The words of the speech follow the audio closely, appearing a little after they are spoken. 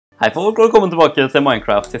Hei folk, og velkommen tilbake til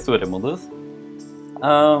Minecraft Historie Modus.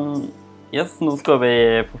 Nå skal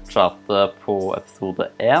vi fortsette på episode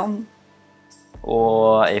 1.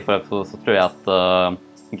 Og i forrige episode så tror jeg at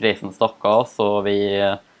grisen stakk av, så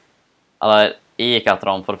jeg gikk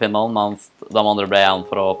etter han for å finne han, mens de andre ble igjen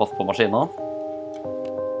for å passe på maskinen.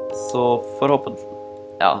 Så forhåpentlig...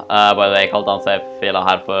 Ja, bare det jeg kalte han save-filer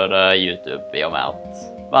her for YouTube, i og med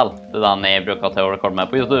at, vel, det er den jeg bruker til å recorde med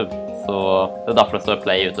på YouTube. Så det er derfor det står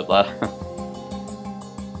play YouTube der.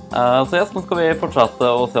 Så nå skal vi fortsette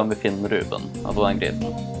og se om vi finner Reuben, altså den grisen.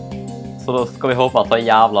 Så da skal vi håpe at det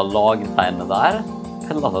jævla lagtegnet der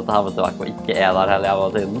peller seg til helvete vekk og ikke er der hele jævla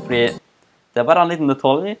tiden. Fordi det er bare en liten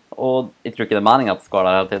detalj, og jeg tror ikke det er meningen at det skal være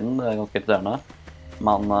der hele tiden. Det er ganske irriterende.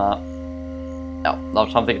 Men ja, da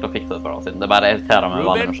kommer sikkert til å fikse det for oss siden. Det bare irriterer meg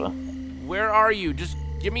veldig mye. Where are you? Just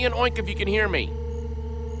give me an oink if you can hear me.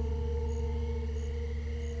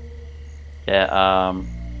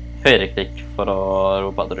 Høyreklikk for å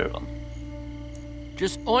rope etter Reuben.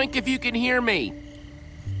 Just oink if you can hear me.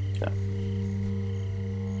 Okay.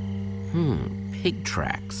 Pig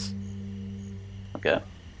tracks. Ok. Det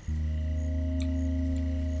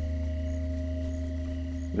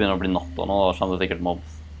begynner å bli natt og nå, da kommer det sikkert mobs.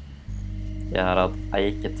 Det her er et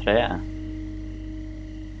eiketre.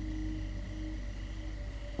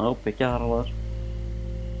 Håper ikke her eller.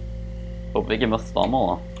 Håper ikke møste han nå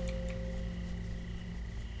da.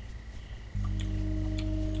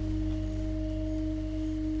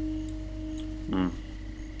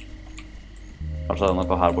 Kanskje det er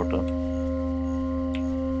noe her borte.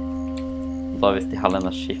 Da hvis de heller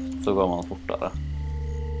inn skift, så går man fortere.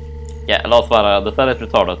 Ja, la oss være, det ser litt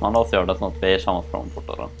brutalt ut, men la oss gjøre det sånn at vi kommer frem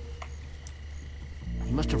fortere.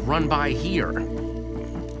 He must have run by here.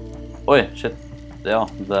 Oi, shit. Ja,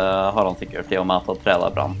 det har han sikkert i og med at treet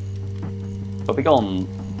er brann. Håper ikke han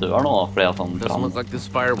dør nå, fordi at han brann. Doesn't look like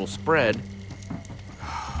this fire will spread.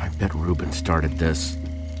 I bet Reuben started this.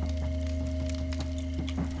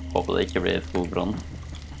 Håper det ikke blir skogbrann.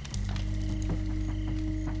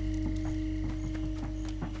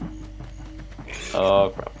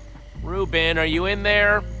 Oh, crap. Reuben, are you in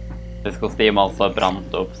there? Hvis kostymet altså er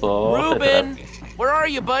brent opp, så... Reuben, where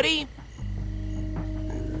are you, buddy?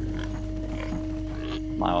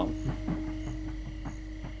 Nei, hva?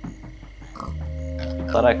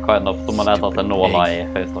 Der er kind of som å lete etter nåla i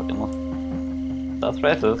høystakken. That's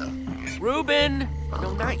racist. Reuben! No,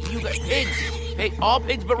 not you, the pigs! Hey, all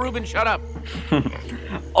pigs but Reuben, shut up!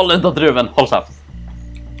 Alle unntatt Reuben, hold kjeft!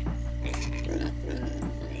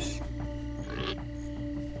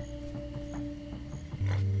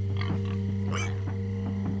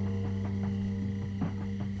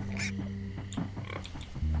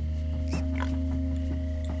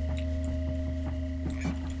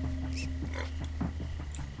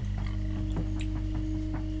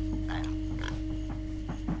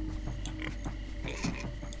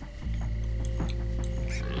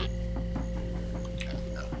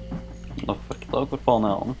 Fuck da, hvor faen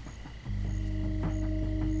er han?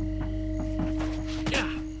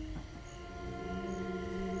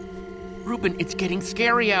 Reuben, it's getting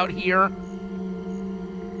scary out here.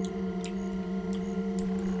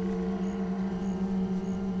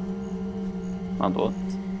 Vent, what?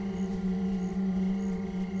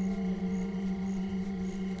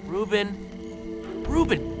 Reuben?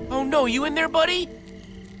 Reuben! Oh no, you in there, buddy?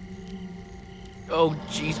 Oh,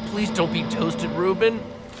 jeez, please don't be toasted, Reuben.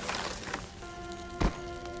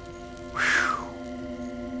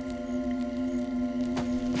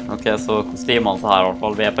 Ok, så kostymen så her i hvert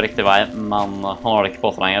fall, vi er på riktig vei, men han har det ikke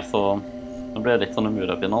på så lenge, så det blir litt sånn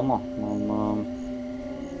umulig å finne han da. Men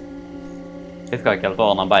jeg skal ikke helt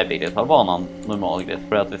være han en babygris, her var han en normal gris,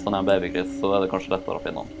 fordi at hvis han er en babygris, så er det kanskje lettere å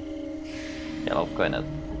finne han. Ja, la oss gå inn i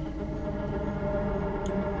det.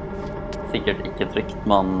 Sikkert ikke trygt,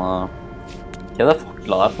 men hva er det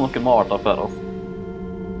fakla der som noen må ha vært der før oss?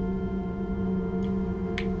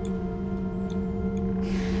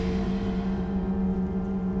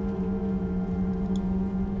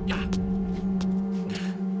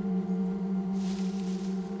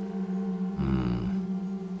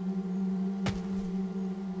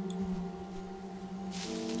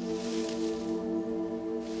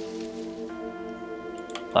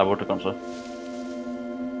 Der borte, kanskje.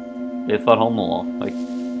 Vi tar han nå, da.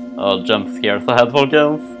 Jumpscares ahead,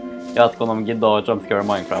 folkens. Jeg vet ikke om de gidder å jumpscare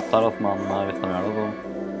Minecraft her, men hvis de gjør det, så...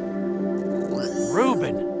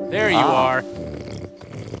 Reuben, there you are.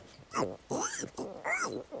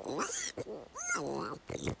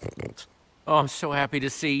 Oh, I'm so happy to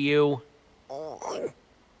see you.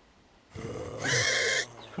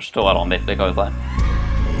 Forstår han litt, kan vi si.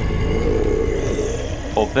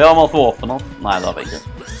 Håper vi har masse våpen, altså. Nei, det har vi ikke.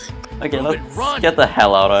 Okay, let's get the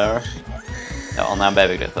hell out of here. Ja, han en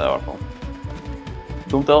babygryte I hvert fall.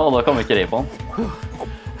 Dumt det da kan vi ikke ri på han.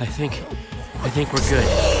 I think we're good.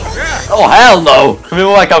 Oh, hell no! Vi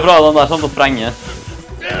må vekk herfra, den der sånn å sprenge.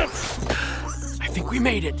 I think we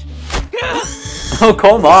made it. Oh,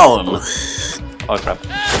 come on! Oh, crap.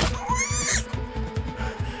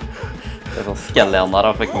 Det sånn skell igjen der,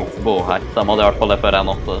 jeg fikk noen bohack. De hadde I hvert fall det før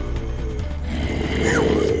 1.8.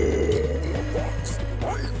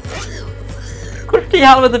 Hvor I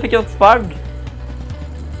helvete fikk jeg et sverd?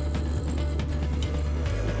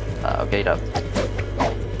 Ok, greit.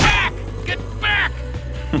 Back! Get back!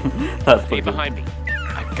 Stay behind me.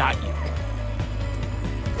 I got you.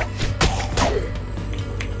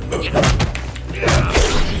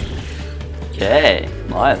 Ok,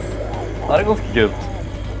 nice. Det ganske kult.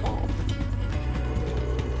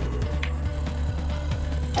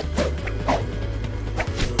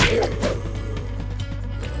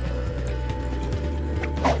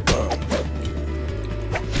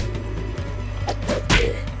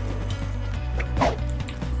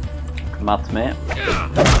 Come at me.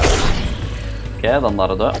 Ok, den der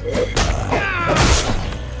død.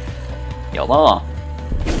 Ja da.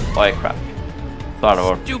 Oi, crap. Sverdet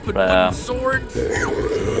vårt ble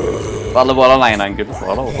veldig bare lenger enn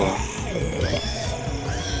gullsverd da, også.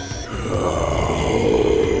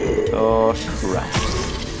 Oh, crap.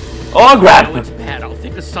 Oh, crap! I'll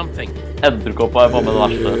think of something. Edderkopper på med det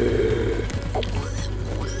verste.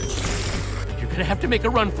 You're gonna have to make a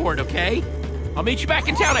run for it, okay? I'll meet you back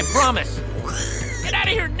in town, I promise. Get out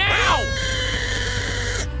of here now!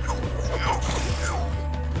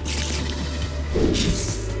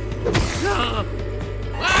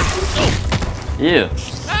 Ew.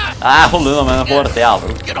 Hold unna med den hårete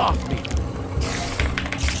jævel. Get off me!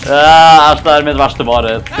 Æsj, det mitt verste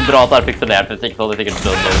bare. Det er bra at det pikselert, hvis ikke så hadde jeg sikkert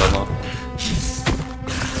dødd eller noe.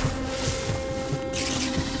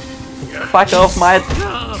 Fuck off, mate!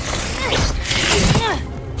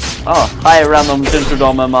 Oh, hi, random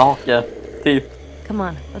ginterdame med hakke. Typ. Come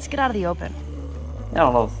on, let's get out of the open. Ja,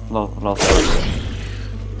 la oss gjøre det.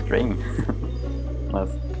 String.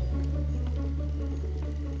 Nice.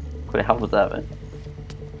 Hvor I helvete vi?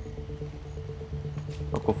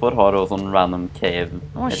 Og hvorfor har du sånn random cave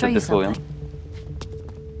I skogen?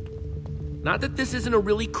 Not that this isn't a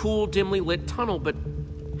really cool, dimly lit tunnel, but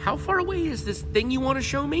how far away is this thing you want to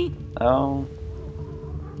show me? Oh.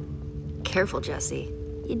 Careful, Jesse.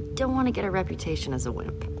 You don't want to get a reputation as a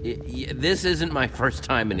wimp. This isn't my first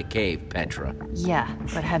time in a cave, Petra. Yeah,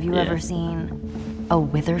 but have you ever seen a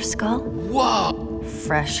wither skull? Whoa!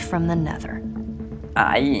 Fresh from the nether.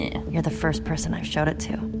 Aye. You're the first person I've showed it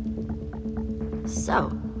to.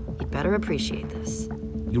 So, you'd better appreciate this.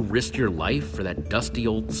 You risked your life for that dusty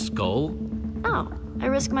old skull? Oh, I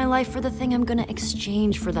risk my life for the thing I'm gonna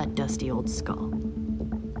exchange for that dusty old skull.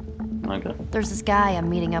 Okay. There's this guy I'm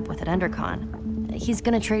meeting up with at EnderCon. He's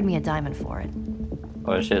gonna trade me a diamond for it.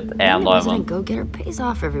 Oh shit, and Being a diamond. go-getter pays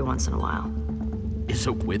off every once in a while. Is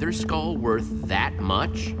a wither skull worth that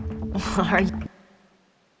much? Are you...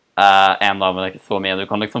 En diamond ikke så mye. Du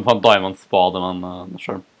kan liksom få en diamond spade, men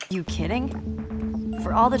sure. You kidding?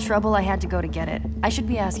 For all the trouble I had to go to get it, I should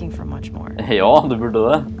be asking for much more. Ja, du burde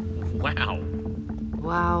det. Wow.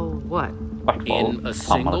 Wow, what? In a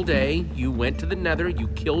single day, you went to the nether, you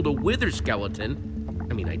killed a wither skeleton.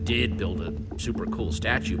 I mean, I did build a super cool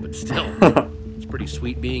statue, but still. It's pretty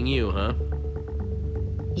sweet being you, huh?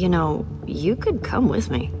 You know, you could come with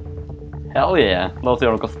me. Hell yeah. La oss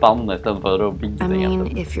gjøre noe spennende I stedet for å bygge I ting.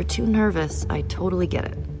 mean, if you're too nervous, I totally get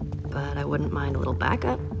it. But I wouldn't mind a little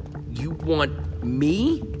backup. You want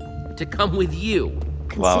me to come with you?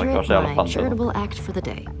 Consider it my charitable act for the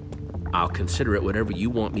day. I'll consider it whatever you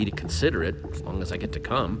want me to consider it, as long as I get to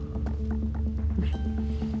come.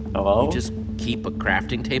 Hello? You just keep a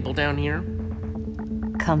crafting table down here?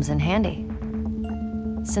 Comes in handy.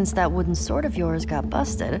 Since that wooden sword of yours got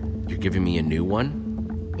busted... You're giving me a new one?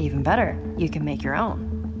 Even better, you can make your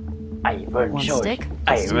own. Iron One sword. stick,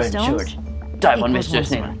 Iron two stones, sword. Diamond equals one Mr.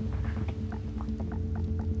 sword.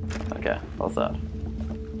 Okay, what's that?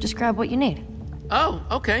 Just grab what you need. Oh,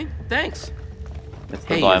 okay, thanks. It's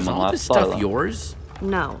the Hey, is diamond all last this stuff side, yours?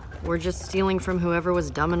 No, we're just stealing from whoever was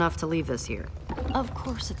dumb enough to leave this here. Of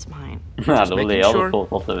course it's mine. Ja, det var det making jeg hadde sure.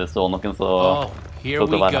 stått ofte hvis det var noen så... Oh, here tok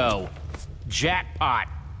det we være. go. Jackpot.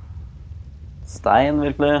 Stein,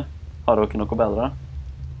 virkelig. Har dere noe bedre?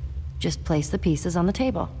 Just place the pieces on the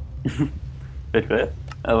table. Virkelig?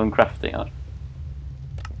 Er det en crafting her?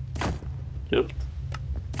 Kult.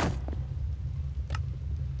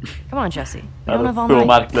 Come on, Jesse. We Ja, don't det have all så night.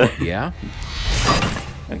 merkelig. Yeah?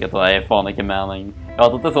 Ok, det er faen ikke mening. Jeg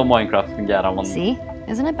vet at det er så Minecraft fungerer, men... See?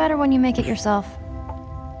 Isn't it better when you make it yourself?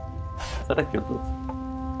 Ser litt kult ut.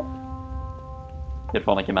 Gir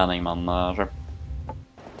faen ikke mening, men sure.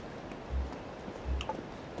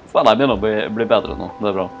 Spillet begynner å bli bedre nå, det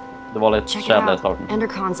er bra. Det var litt Check it kjedelig i out. starten.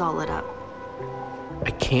 Endercon's all lit up.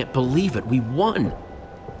 I can't believe it. We won.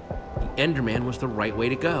 The Enderman was the right way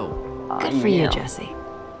to go. Good for you, Jesse.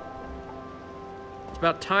 It's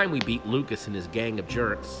about time we beat Lucas and his gang of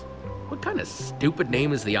jerks. What kind of stupid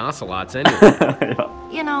name is the Ocelots anyway? Ja.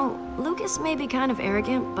 You know, Lucas may be kind of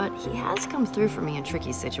arrogant, but he has come through for me in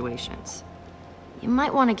tricky situations. You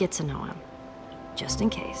might want to get to know him, just in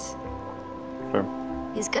case. Sure.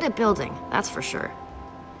 He's good at building, that's for sure.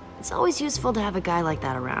 It's always useful to have a guy like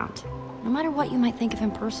that around, no matter what you might think of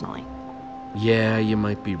him personally. Yeah, you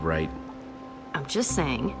might be right. I'm just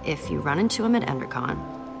saying, if you run into him at EnderCon,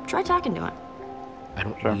 try talking to him. I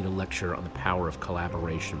don't need a lecture on the power of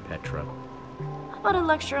collaboration, Petra. How about a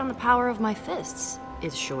lecture on the power of my fists?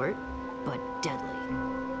 It's short, but deadly.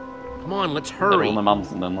 Come on, let's Det hurry. var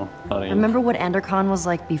mensen din nå. Herregud. Remember what EnderCon was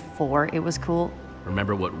like before it was cool?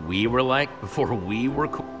 Remember what we were like before we were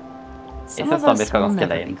cool? Jeg Some of synes den us virker will ganske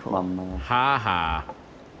never be lame, cool. men... Ha ha.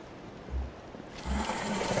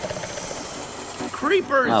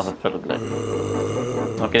 Creepers! Ja, selvfølgelig.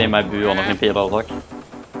 Noen gir meg bu og noen piler, takk.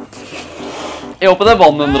 Jeg håper det er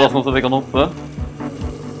vann under oss nå så vi kan hoppe.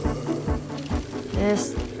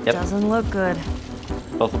 This Yep. doesn't look good.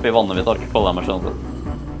 Ta oss opp i vannet, vi tar ikke på dem, skjønner du.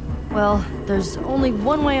 Well, there's only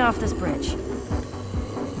one way off this bridge.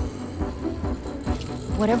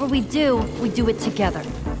 Whatever we do it together.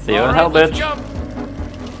 See you in All hell, right, let's bitch. jump.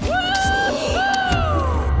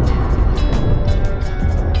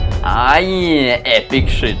 Ai, epic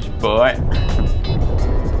shit, boy.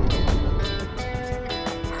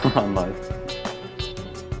 Nice.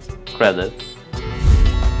 Credits.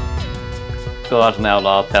 Skal det være sånn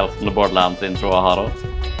jævla Tales from the Borderlands intro her også?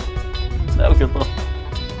 Det er jo kult da.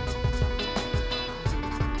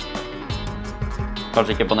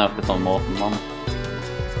 Kanskje ikke på nøyaktig sånn måten, men...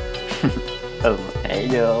 Hey,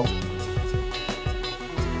 girl.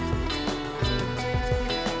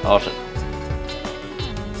 Åh, shit.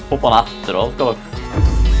 Hoppa han etter oss, skal dere?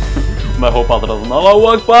 Bare hoppa etter oss sånn, Allahu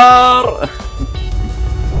Akbar!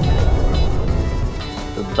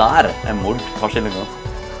 Det der er mord, par skillinger.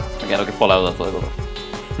 Ok, dere får lave det, så det går bra.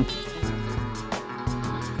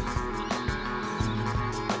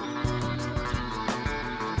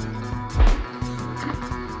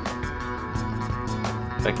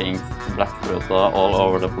 Fucking blackspruta all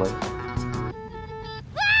over the place.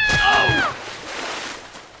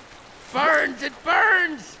 Burns! It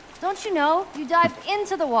burns! Don't you know? You dive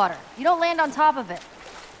into the water. You don't land on top of it.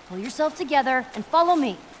 Pull yourself together and follow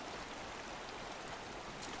me.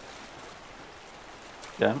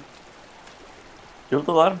 Ok. Kult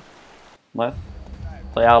det der. Nice.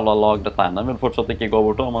 Så jævla lagde tegnet. Vil fortsatt ikke gå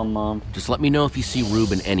bort da, men... Just let me know if you see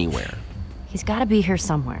Reuben anywhere. He's gotta be here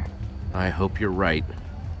somewhere. I hope you're right.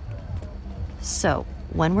 So,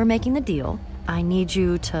 when we're making the deal, I need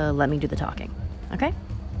you to let me do the talking, okay?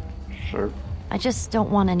 Sure. I just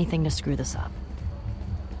don't want anything to screw this up.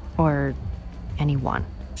 Or anyone.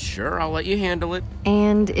 Sure, I'll let you handle it.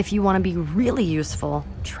 And if you want to be really useful,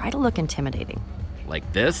 try to look intimidating.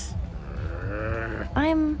 Like this?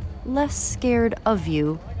 I'm less scared of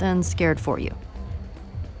you than scared for you.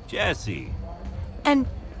 Jesse. And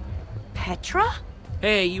Petra?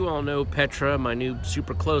 Hey, you all know Petra, my new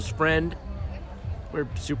super close friend. We're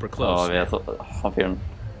super close. Åh, vi er så... Han fyren.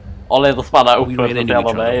 Alle er til å spille We oppført ran så into each jævla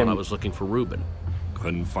other when I lame. was looking for Reuben.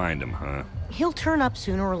 Couldn't find him, huh? He'll turn up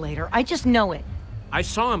sooner or later. I just know it. I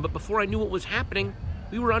saw him, but before I knew what was happening,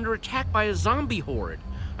 we were under attack by a zombie horde.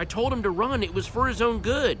 I told him to run. It was for his own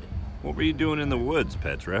good. What were you doing in the woods,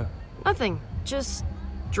 Petra? Nothing. Just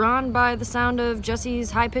drawn by the sound of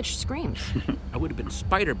Jesse's high-pitched screams. I would have been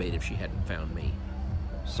spider bait if she hadn't found me.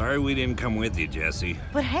 Sorry we didn't come with you, Jesse.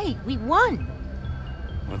 But hey, we won.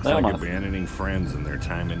 Looks Very like nice. abandoning friends in their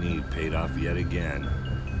time of need paid off yet again.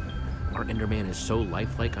 Our Enderman is so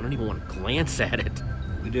lifelike, I don't even want to glance at it.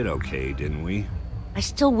 We did okay, didn't we? I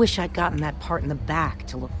still wish I'd gotten that part in the back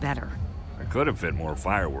to look better. I could have fit more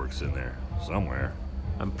fireworks in there, somewhere.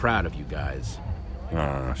 I'm proud of you guys.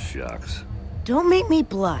 Aw, shucks. Don't make me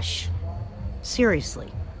blush. Seriously,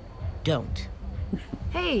 don't.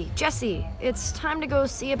 Hey, Jesse, it's time to go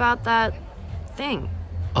see about that thing.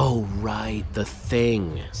 Oh, right, the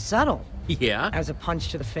thing. Subtle Yeah? as a punch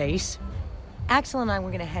to the face. Axel and I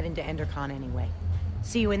were gonna head into EnderCon anyway.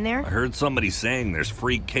 See you in there? I heard somebody saying there's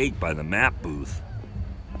free cake by the map booth.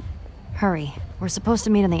 Hurry. We're supposed to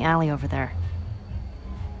meet in the alley over there.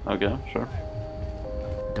 Ok, sure.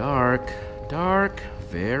 Dark, dark,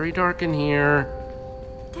 very dark in here.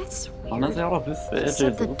 That's Han är weird. så jävla bussig. He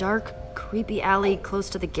said the dark, creepy alley close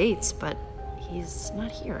to the gates, but he's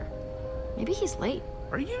not here. Maybe he's late.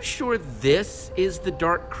 Are you sure this is the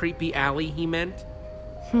dark, creepy alley he meant?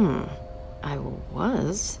 I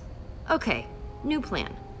was. Okay, new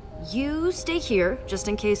plan. You stay here, just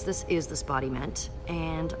in case this is the spot he meant,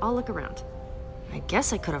 and I'll look around. I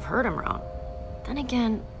guess I could have heard him wrong. Then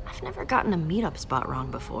again, I've never gotten a meetup spot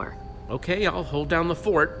wrong before. Okay, I'll hold down the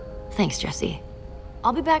fort. Thanks, Jesse.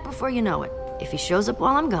 I'll be back before you know it. If he shows up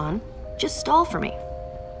while I'm gone, just stall for me.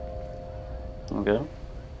 Okej.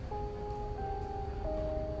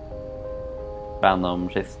 Random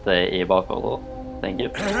kiste i bakhållet. Thank you.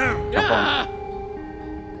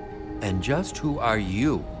 And just who are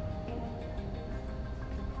you?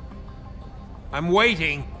 I'm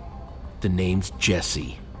waiting. The name's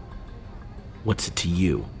Jesse. What's it to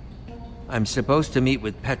you? I'm supposed to meet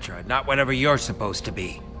with Petra, not whatever you're supposed to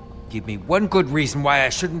be. Give me one good reason why I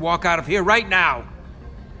shouldn't walk out of here right now.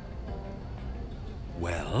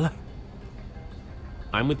 Well?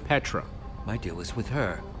 I'm with Petra. My deal is with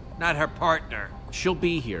her, not her partner. She'll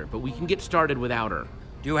be here, but we can get started without her.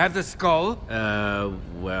 Do you have the skull?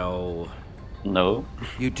 Well... No.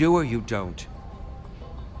 You do or you don't?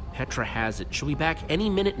 Petra has it. She'll be back any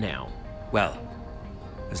minute now. Well,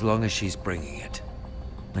 as long as she's bringing it.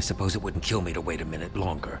 I suppose it wouldn't kill me to wait a minute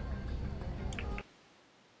longer.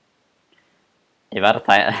 Jeg vet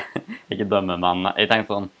ikke dømme, men jeg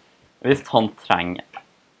tenkte sånn, hvis han trenger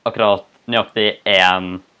akkurat nøyaktig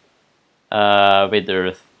en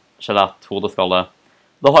Wither skjelett hodeskalle,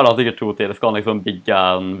 da har han sikkert 2 til. Skal han liksom bygge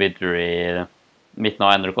en Wither i midten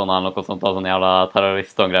av Endercon eller noe sånt, sånn jævla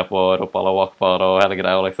terroristangrep og rope Allahu Akbar og hele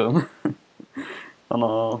greia, liksom. Men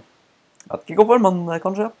jeg vet ikke hvorfor, men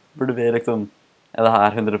kanskje burde vi liksom, er det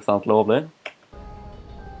her 100% lovlig?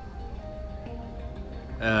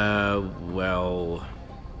 Well...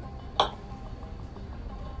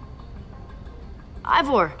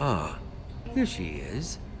 Ivor! Ah, here she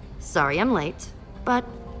is. Sorry I'm late, but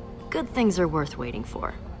good things are worth waiting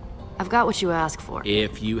for. I've got what you asked for.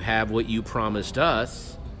 If you have what you promised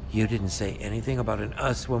us... You didn't say anything about an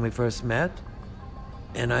us when we first met?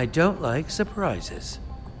 And I don't like surprises.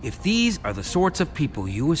 If these are the sorts of people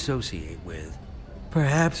you associate with,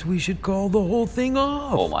 perhaps we should call the whole thing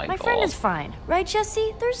off. Oh my My god. friend is fine, right,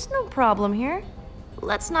 Jesse? There's no problem here.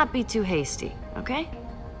 Let's not be too hasty, okay?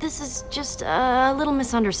 This is just a little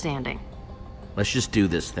misunderstanding. Let's just do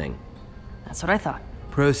this thing. That's what I thought.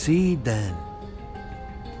 Proceed then.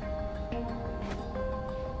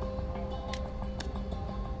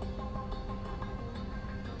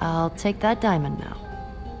 I'll take that diamond now.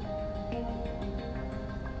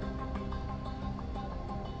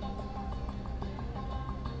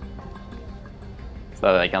 Så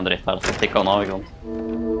er det ikke en dritt her, så stikker han av, ikke sant?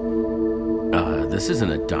 This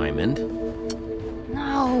isn't a diamond.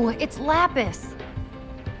 No, it's lapis.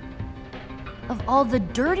 Of all the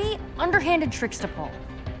dirty, underhanded tricks to pull.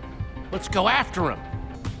 Let's go after him.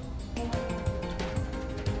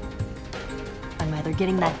 I'm either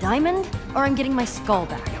getting that diamond, or I'm getting my skull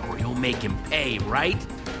back. Or you'll make him pay, right?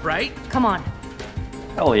 Right? Come on.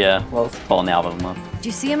 Hell yeah, la oss ta han jævelen da. Do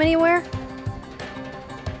you see him anywhere?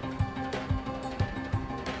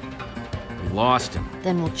 We lost him.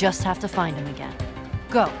 Then we'll just have to find him again.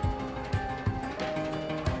 Go.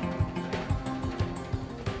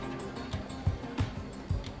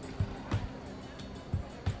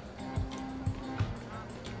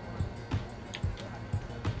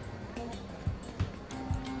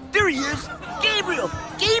 There he is! Gabriel!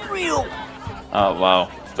 Gabriel! Oh, wow.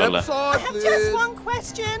 Step Veldig. aside, please. Just one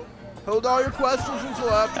question. Hold all your questions until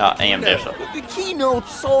after Ja, the ingen keynote. bryr seg. The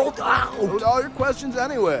keynote's sold out! Hold all your questions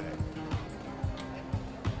anyway.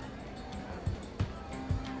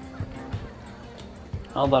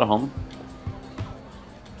 Ja, der er han.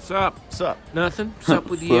 Sup? Sup? Nothing? Sup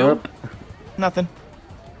with you? Sup? Nothing.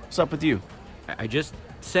 What's up with you? I just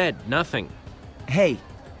said nothing. Hey,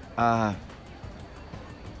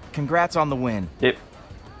 congrats on the win. Yep.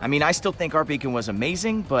 I mean, I still think our beacon was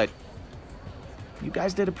amazing, but you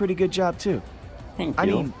guys did a pretty good job too. Thank I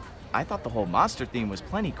you. mean, I thought the whole monster theme was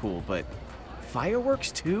plenty cool, but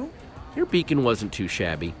fireworks too? Your beacon wasn't too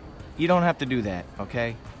shabby. You don't have to do that,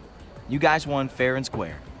 okay? You guys won fair and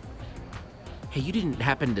square. Hey, you didn't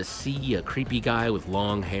happen to see a creepy guy with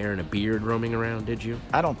long hair and a beard roaming around, did you?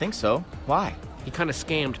 I don't think so. Why? He kind of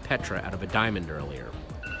scammed Petra out of a diamond earlier.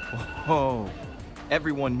 Oh,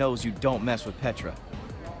 everyone knows you don't mess with Petra.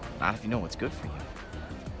 Not if you know what's good for you.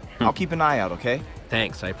 I'll keep an eye out, okay?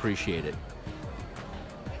 Thanks, I appreciate it.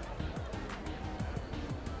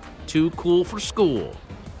 Too cool for school.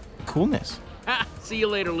 Coolness. Ha! See you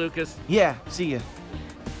later, Lucas. Yeah, see ya.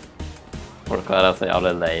 folk her er så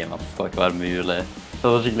jævlig lame at det skal ikke være mulig. Det er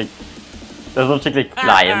sånn skikkelig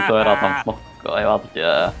kleint å høre at de snakker.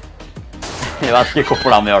 Jeg vet ikke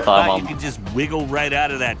hvorfor de gjør det, You man. could just wiggle right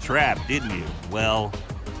out of that trap, didn't you? Well,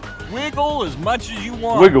 wiggle as much as you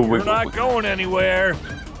want. Wiggle, You're wiggle, not wiggle. going anywhere.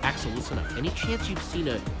 Axel, listen up. Any chance you've seen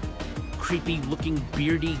a creepy-looking,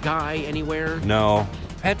 beardy guy anywhere? No,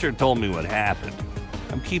 Petra told me what happened.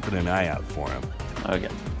 I'm keeping an eye out for him. Okay.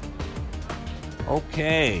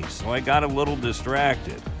 Okay, so I got a little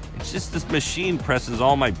distracted. It's just this machine presses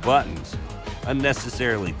all my buttons.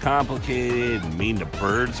 Unnecessarily complicated and mean to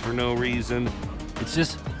birds for no reason. It's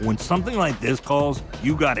just, when something like this calls,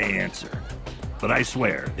 you gotta answer. But I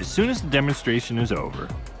swear, as soon as the demonstration is over...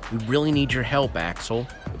 We really need your help, Axel.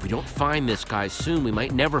 If we don't find this guy soon, we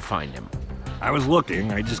might never find him. I was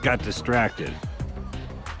looking, I just got distracted.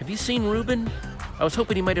 Have you seen Reuben? I was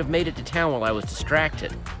hoping he might have made it to town while I was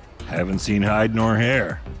distracted. Haven't seen hide nor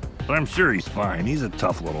hair. But I'm sure he's fine, he's a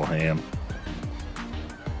tough little ham.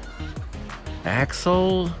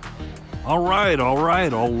 Axel? Alright,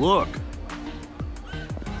 I'll look.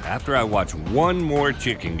 After I watch one more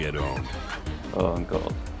chicken get owned. Oh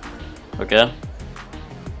god. Okay.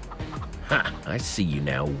 Ha, I see you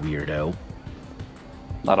now, weirdo.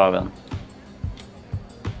 Der har vi den.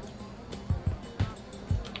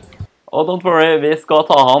 Og don't worry, vi skal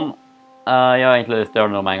ta han. Jeg har egentlig lyst til å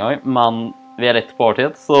gjøre det med en gang, men vi er litt på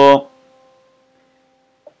overtid, så...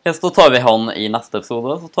 Så tar vi han i neste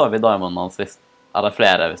episode, så tar vi diamonden hans hvis... Er det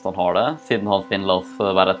flere hvis han har det, siden han finner oss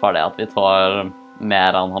være rettferdig at vi tar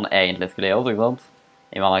mer enn han egentlig skulle gi oss, ikke sant?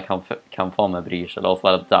 Jeg mener, kan faen meg bryr seg, la oss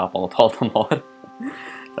være der på han og ta alt han har.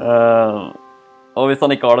 Og hvis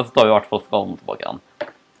han ikke har det, så tar vi i hvert fall skallen tilbake igjen.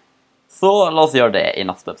 Så la oss gjøre det i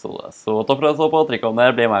neste episode. Så takk for at du så på, trykk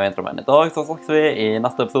Abonner, bli med i Winther i dag, så snakkes vi i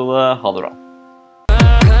neste episode. Ha det bra.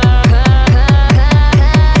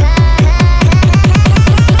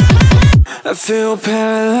 I feel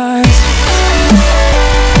paralyzed.